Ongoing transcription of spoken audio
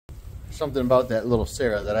something about that little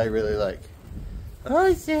Sarah that I really like.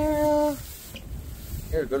 Hi, Sarah.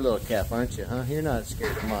 You're a good little calf, aren't you, huh? You're not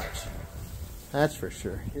scared of much. That's for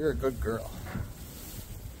sure. You're a good girl.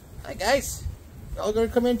 Hi, guys. Y'all gonna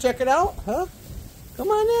come in and check it out, huh? Come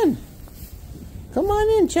on in. Come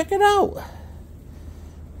on in, check it out.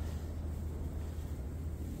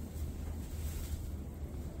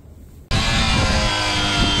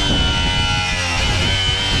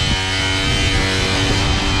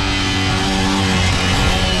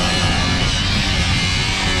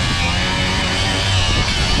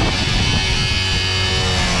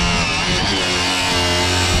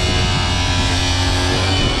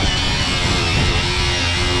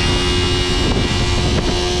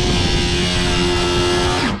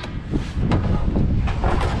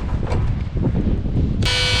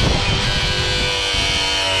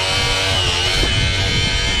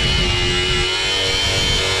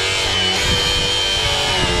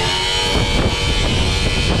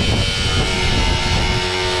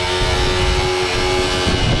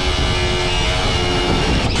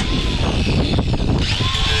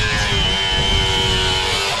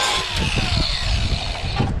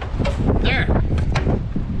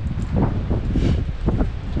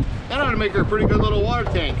 Make her a pretty good little water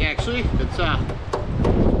tank. Actually, it's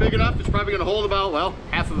big enough. It's probably going to hold about, well,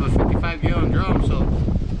 half of a 55-gallon drum, so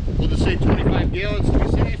we'll just say 25 gallons to be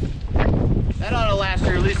safe. That ought to last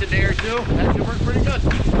her at least a day or two. That should work pretty good.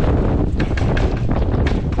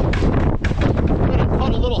 I'm going to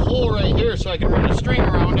cut a little hole right here so I can run a string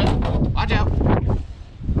around it. Watch out.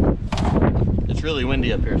 It's really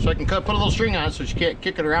windy up here, so I can put a little string on it so she can't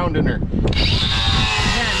kick it around in her pen.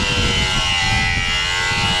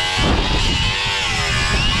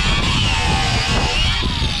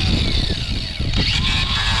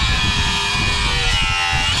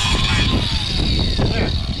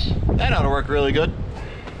 That ought to work really good.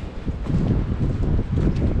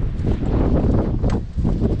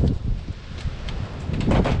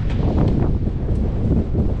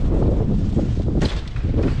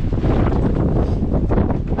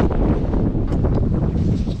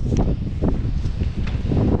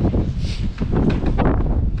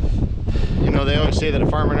 You know, they always say that a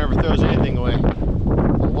farmer never throws anything away.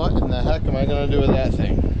 Well, what in the heck am I going to do with that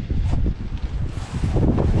thing?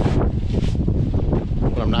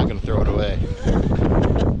 I'm not going to throw it away.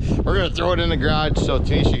 We're going to throw it in the garage so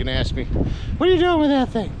Tanisha can ask me, what are you doing with that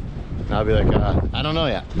thing? And I'll be like, I don't know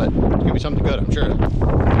yet, but it's going to be something good, I'm sure.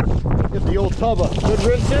 Get the old tub of good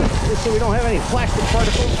rinse in, just so we don't have any plastic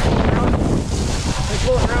particles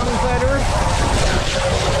floating around inside her.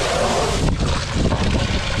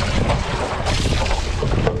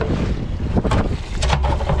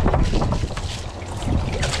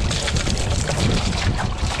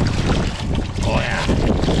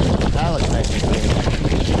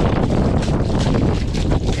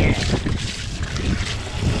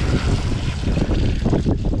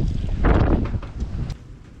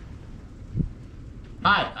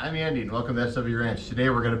 Hi, I'm Andy and welcome to SW Ranch. Today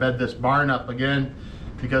we're going to bed this barn up again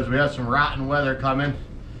because we have some rotten weather coming,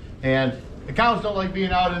 and the cows don't like being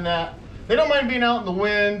out in that. They don't mind being out in the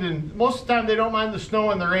wind, and most of the time they don't mind the snow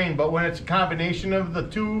and the rain, but when it's a combination of the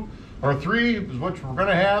two or three, which we're going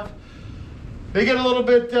to have, they get a little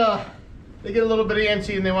bit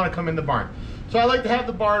antsy and they want to come in the barn. So I like to have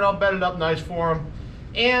the barn all bedded up nice for them.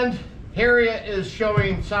 And Harriet is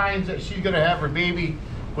showing signs that she's going to have her baby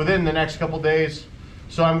within the next couple days.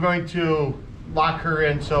 So I'm going to lock her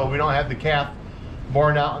in so we don't have the calf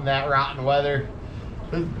born out in that rotten weather.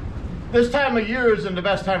 This time of year isn't the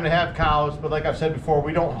best time to have cows, but like I've said before,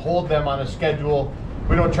 we don't hold them on a schedule.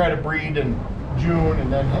 We don't try to breed in June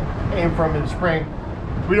and then aim for them in spring.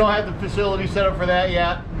 We don't have the facility set up for that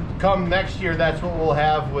yet. Come next year, that's what we'll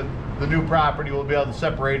have with the new property. We'll be able to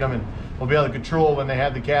separate them and we'll be able to control when they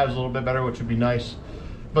have the calves a little bit better, which would be nice.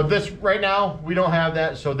 But this, right now, we don't have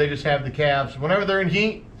that, so they just have the calves. Whenever they're in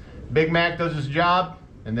heat, Big Mac does his job,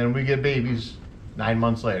 and then we get babies 9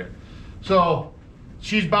 months later. So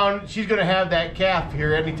she's gonna have that calf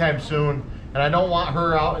here anytime soon, and I don't want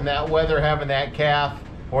her out in that weather having that calf,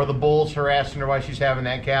 or the bulls harassing her while she's having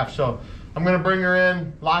that calf. So I'm gonna bring her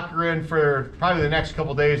in, lock her in for probably the next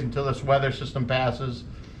couple days until this weather system passes.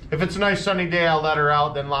 If it's a nice sunny day, I'll let her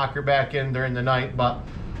out, then lock her back in during the night. But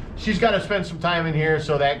she's got to spend some time in here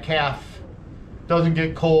so that calf doesn't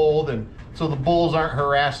get cold and so the bulls aren't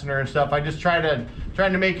harassing her and stuff. I just trying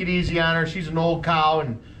to make it easy on her. She's an old cow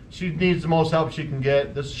and she needs the most help she can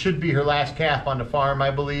get. This should be her last calf on the farm,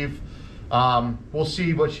 I believe. We'll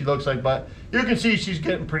see what she looks like, but you can see she's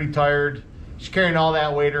getting pretty tired. She's carrying all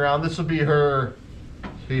that weight around. This will be her,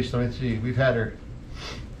 geez, let me see, we've had her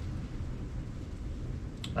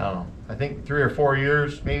I don't know, I think 3 or 4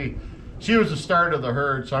 years, maybe. She was the start of the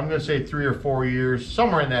herd, so I'm going to say 3 or 4 years,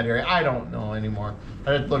 somewhere in that area. I don't know anymore.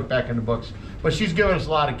 I had to look back in the books. But she's given us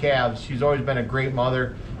a lot of calves. She's always been a great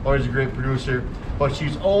mother, always a great producer, but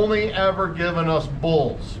she's only ever given us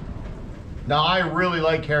bulls. Now, I really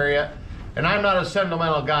like Harriet, and I'm not a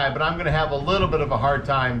sentimental guy, but I'm going to have a little bit of a hard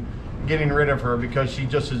time getting rid of her because she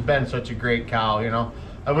just has been such a great cow, you know.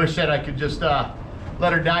 I wish that I could just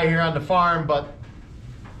let her die here on the farm, but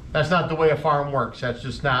that's not the way a farm works. That's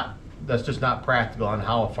just not practical on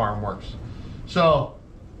how a farm works. So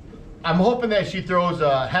I'm hoping that she throws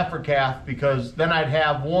a heifer calf, because then I'd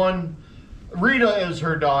have one. Rita is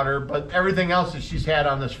her daughter, but everything else that she's had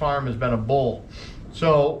on this farm has been a bull.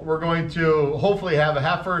 So we're going to hopefully have a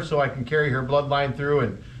heifer so I can carry her bloodline through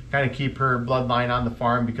and kind of keep her bloodline on the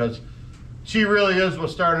farm, because she really is what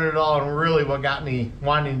started it all and really what got me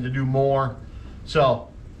wanting to do more. So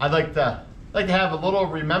I'd like to have a little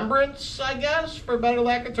remembrance, I guess, for better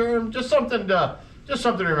lack of term. Just something to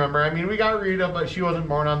remember. I mean, we got Rita, but she wasn't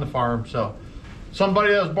born on the farm. So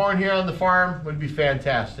somebody that was born here on the farm would be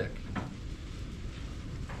fantastic.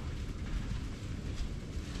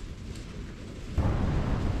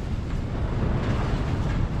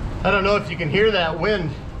 I don't know if you can hear that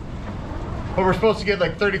wind, but we're supposed to get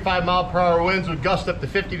like 35-mile-per-hour winds with gusts up to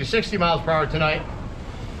 50 to 60 miles per hour tonight.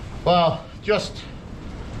 Well, just,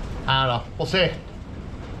 I don't know, we'll say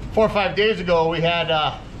 4 or 5 days ago we had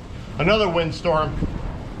another windstorm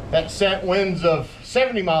that sent winds of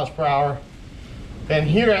 70 miles per hour. And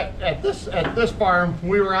here at this farm,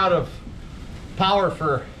 we were out of power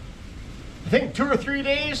for, I think, 2 or 3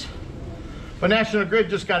 days. But National Grid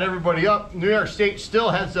just got everybody up. New York State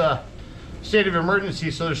still has a state of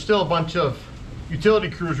emergency, so there's still a bunch of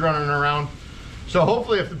utility crews running around. So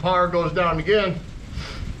hopefully if the power goes down again,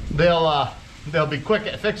 they'll be quick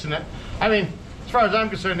at fixing it. I mean, as far as I'm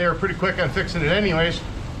concerned, they were pretty quick on fixing it anyways.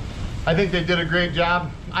 I think they did a great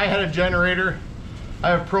job. I had a generator, I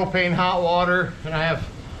have propane hot water, and I have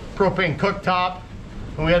propane cooktop,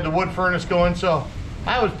 and we had the wood furnace going, so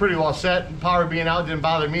I was pretty well set. Power being out didn't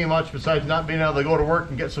bother me much, besides not being able to go to work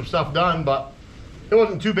and get some stuff done, but it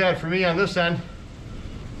wasn't too bad for me on this end.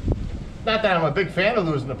 Not that I'm a big fan of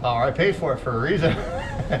losing the power. I paid for it for a reason.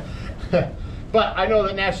 But I know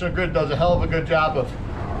that National Grid does a hell of a good job of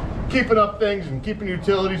keeping up things and keeping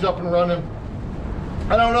utilities up and running.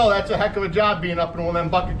 I don't know, that's a heck of a job being up in one of them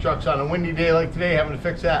bucket trucks on a windy day like today, having to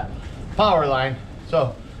fix that power line.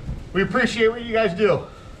 So we appreciate what you guys do.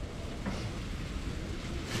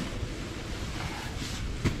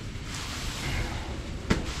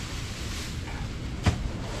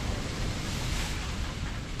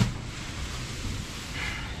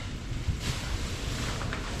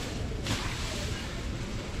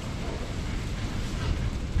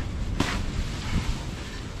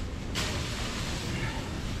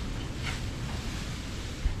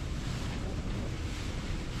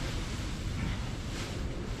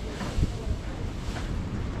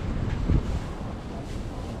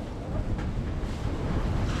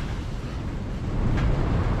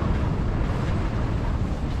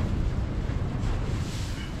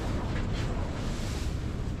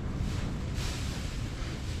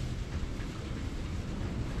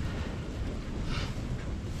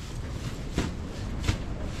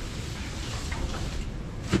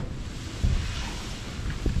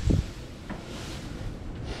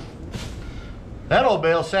 That old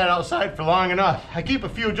bale sat outside for long enough. I keep a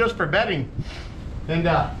few just for bedding. And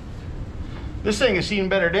this thing has seen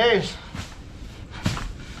better days.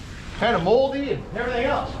 Kind of moldy and everything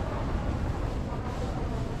else.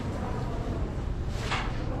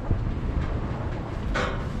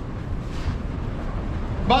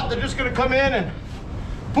 But they're just gonna come in and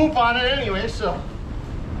poop on it anyway, so.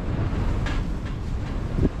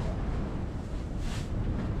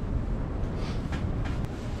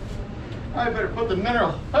 I better put the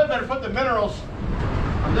minerals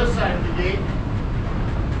on this side of the gate,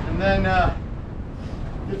 and then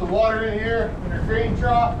get the water in here in our grain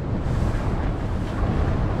trough.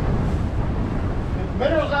 Get the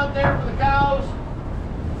minerals out there for the cows,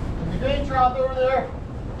 and the grain trough over there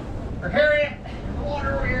for Harriet, and the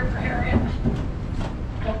water over here for Harriet.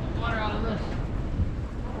 Dump the water out of this.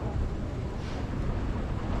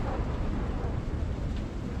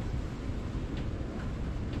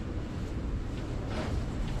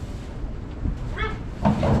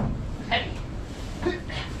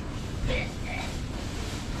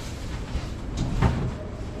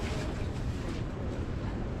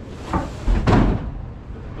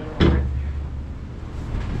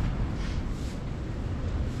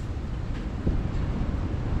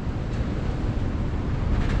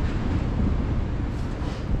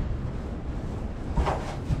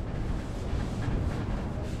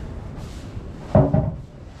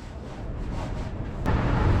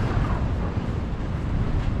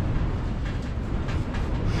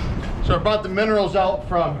 brought the minerals out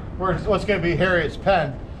from what's going to be Harriet's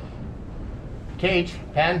pen. Cage,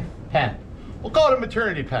 pen. We'll call it a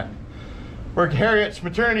maternity pen. Where Harriet's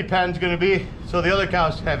maternity pen is going to be, so the other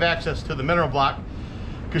cows have access to the mineral block,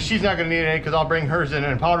 because she's not going to need any, because I'll bring hers in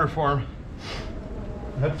powder form.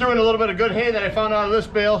 I threw in a little bit of good hay that I found out of this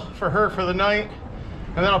bale for her for the night,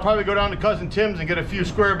 and then I'll probably go down to Cousin Tim's and get a few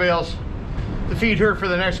square bales to feed her for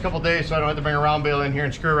the next couple days, so I don't have to bring a round bale in here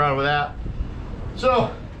and screw around with that.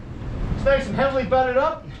 So it's nice and heavily bedded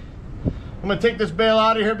up. I'm going to take this bale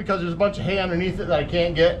out of here because there's a bunch of hay underneath it that I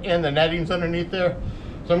can't get, and the netting's underneath there.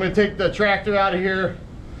 So I'm going to take the tractor out of here,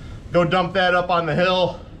 go dump that up on the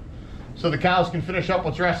hill so the cows can finish up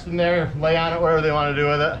what's resting there, lay on it, whatever they want to do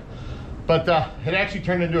with it. But it actually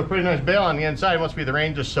turned into a pretty nice bale on the inside. It must be the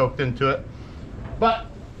rain just soaked into it. But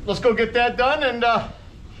let's go get that done, and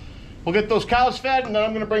we'll get those cows fed, and then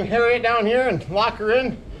I'm going to bring Harriet down here and lock her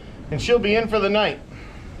in, and she'll be in for the night.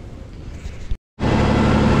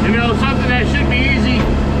 You know, something that should be easy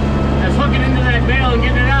is hooking into that bale and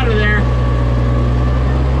getting it out of there.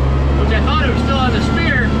 Which I thought it was still on the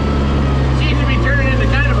spear. Seems to be turning into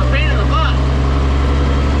kind of a pain in the butt.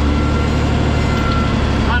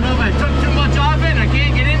 I don't know if I took too much off it and I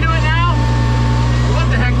can't get into it now.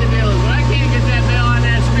 What the heck the deal is, but I can't get that bale on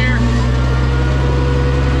that spear.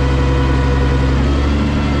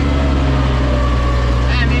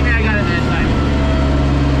 Maybe I got it that time.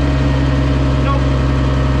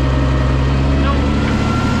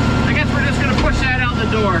 Push that out the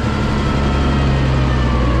door.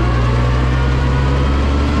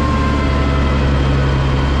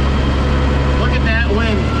 Look at that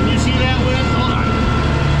wind. Can you see that wind? Hold on.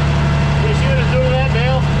 Can you see what it's doing to that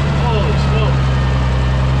bale? Holy smoke.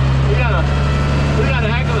 We got a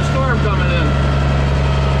heck of a storm coming in.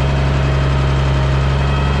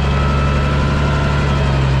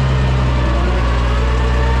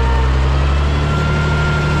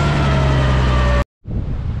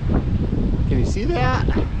 See that?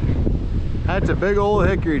 That's a big old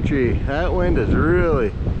hickory tree. That wind is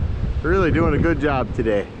really doing a good job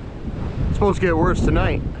today. It's supposed to get worse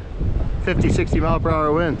tonight. 50, 60 mile per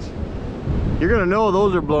hour winds. You're gonna know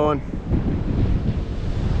those are blowing.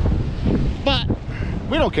 But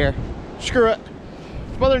we don't care. Screw it.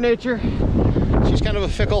 It's Mother Nature. She's kind of a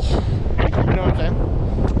fickle, you know what I'm saying?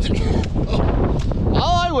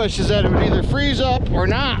 All I wish is that it would either freeze up or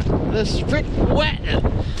not. This is freaking wet.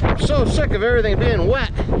 I'm so sick of everything being wet.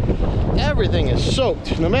 Everything is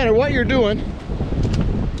soaked. No matter what you're doing,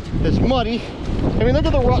 it's muddy. I mean, look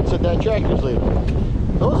at the ruts that tractor's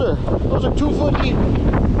leaving. Those are 2 foot deep.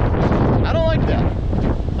 I don't like that.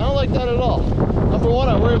 I don't like that at all. Number one,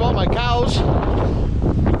 I worry about my cows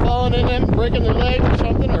falling in them, breaking their legs or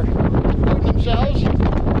something, or hurting themselves.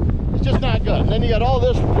 It's just not good. And then you got all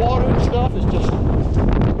this water and stuff. It's just,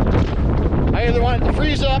 I either want it to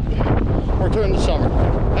freeze up or turn to summer.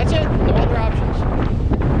 That's it. No other options.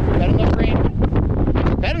 We've had enough rain.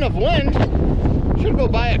 We've had enough wind. Should go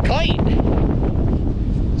buy a kite.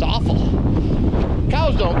 It's awful.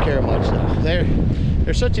 Cows don't care much though.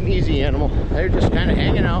 They're such an easy animal. They're just kind of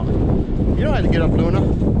hanging out. You don't have to get up, Luna.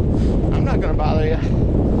 I'm not gonna bother you.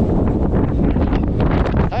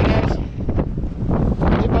 Hi guys.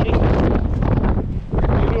 Hey buddy.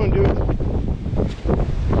 How you doing, dude?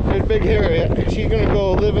 There's Big Harriet. She's gonna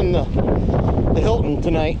go live in the Hilton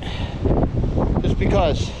tonight, just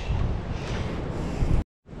because.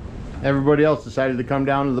 Everybody else decided to come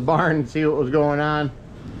down to the barn and see what was going on,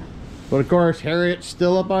 but of course Harriet's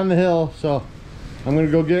still up on the hill, so I'm gonna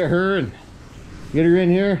go get her and get her in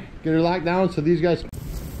here, get her locked down so these guys.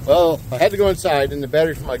 Well, I had to go inside and the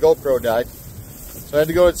battery from my GoPro died, so I had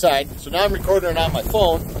to go inside. So now I'm recording it on my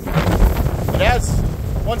phone. But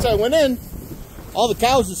once I went in, all the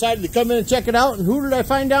cows decided to come in and check it out, and who did I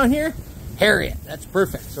find down here? Harriet. That's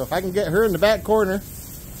perfect. So if I can get her in the back corner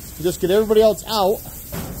and just get everybody else out,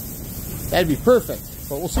 that'd be perfect.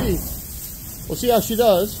 But we'll see. We'll see how she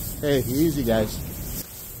does. Hey, easy guys.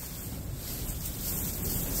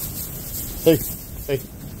 Hey,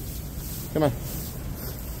 come on.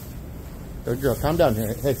 Good girl, calm down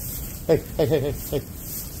here. Hey,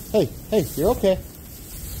 you're okay.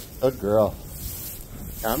 Good girl.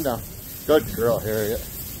 Calm down. Good girl, Harriet.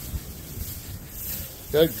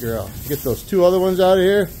 Good girl. Get those 2 other ones out of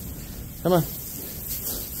here. Come on.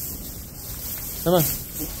 Come on.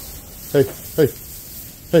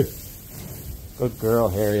 Hey. Good girl,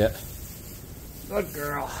 Harriet. Good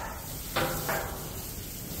girl.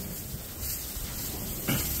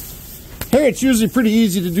 Harriet's usually pretty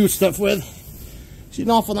easy to do stuff with. She's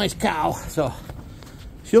an awful nice cow, so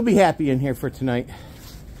she'll be happy in here for tonight.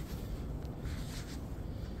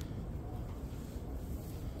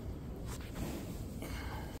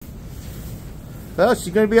 Well,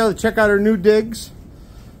 she's going to be able to check out her new digs.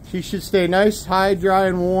 She should stay nice, high, dry,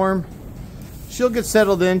 and warm. She'll get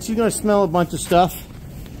settled in. She's going to smell a bunch of stuff.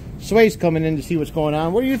 Sway's coming in to see what's going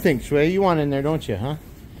on. What do you think, Sway? You want in there, don't you, huh?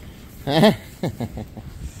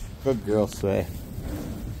 Good girl, Sway.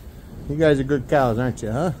 You guys are good cows, aren't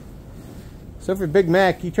you, huh? Except for Big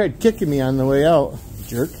Mac, he tried kicking me on the way out.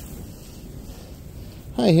 Jerk.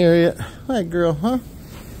 Hi, Harriet. Hi, girl, huh?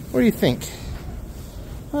 What do you think?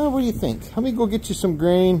 What do you think? Let me go get you some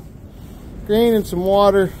grain. Grain and some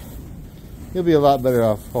water. You'll be a lot better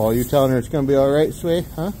off. Oh, you telling her it's going to be all right, Sway?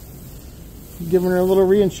 Huh? You giving her a little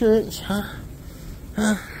reinsurance? Huh?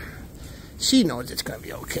 Huh? She knows it's going to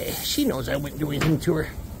be okay. She knows I wouldn't do anything to her.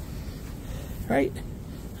 Right?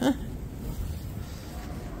 Huh?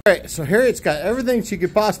 Alright, so Harriet's got everything she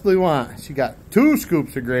could possibly want. She got 2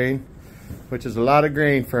 scoops of grain, which is a lot of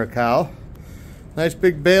grain for a cow. Nice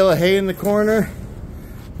big bale of hay in the corner.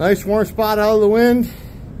 Nice warm spot out of the wind.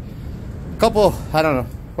 A couple, I don't know,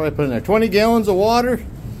 what did I put in there? 20 gallons of water.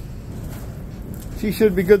 She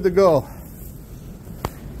should be good to go.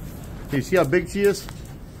 Do you see how big she is?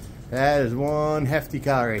 That is one hefty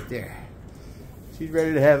cow right there. She's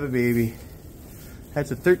ready to have a baby. That's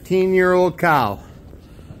a 13-year-old cow.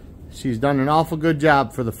 She's done an awful good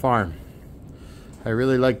job for the farm. I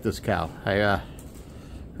really like this cow. I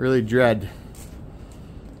really dread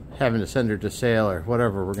having to send her to sale or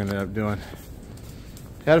whatever we're going to end up doing.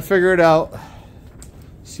 Got to figure it out.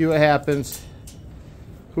 See what happens.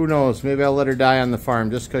 Who knows? Maybe I'll let her die on the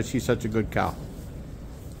farm just because she's such a good cow.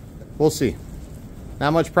 We'll see.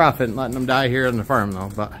 Not much profit in letting them die here on the farm though,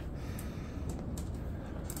 but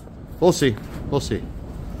we'll see. We'll see.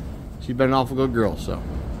 She's been an awful good girl, so.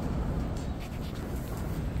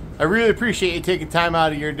 I really appreciate you taking time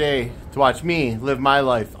out of your day to watch me live my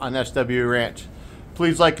life on SW Ranch.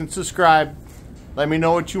 Please like and subscribe. Let me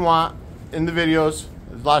know what you want in the videos.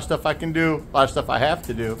 There's a lot of stuff I can do, a lot of stuff I have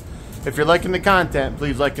to do. If you're liking the content,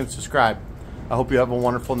 please like and subscribe. I hope you have a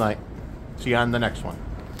wonderful night. See you on the next one.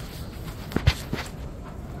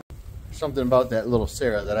 Something about that little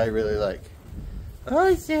Sarah that I really like.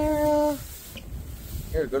 Hi, Sarah.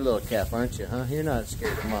 You're a good little calf, aren't you, huh? You're not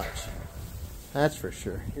scared of much. That's for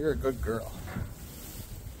sure. You're a good girl.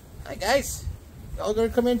 Hi, guys. Y'all gonna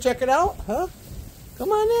come in and check it out, huh? Come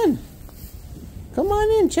on in. Come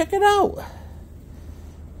on in, check it out.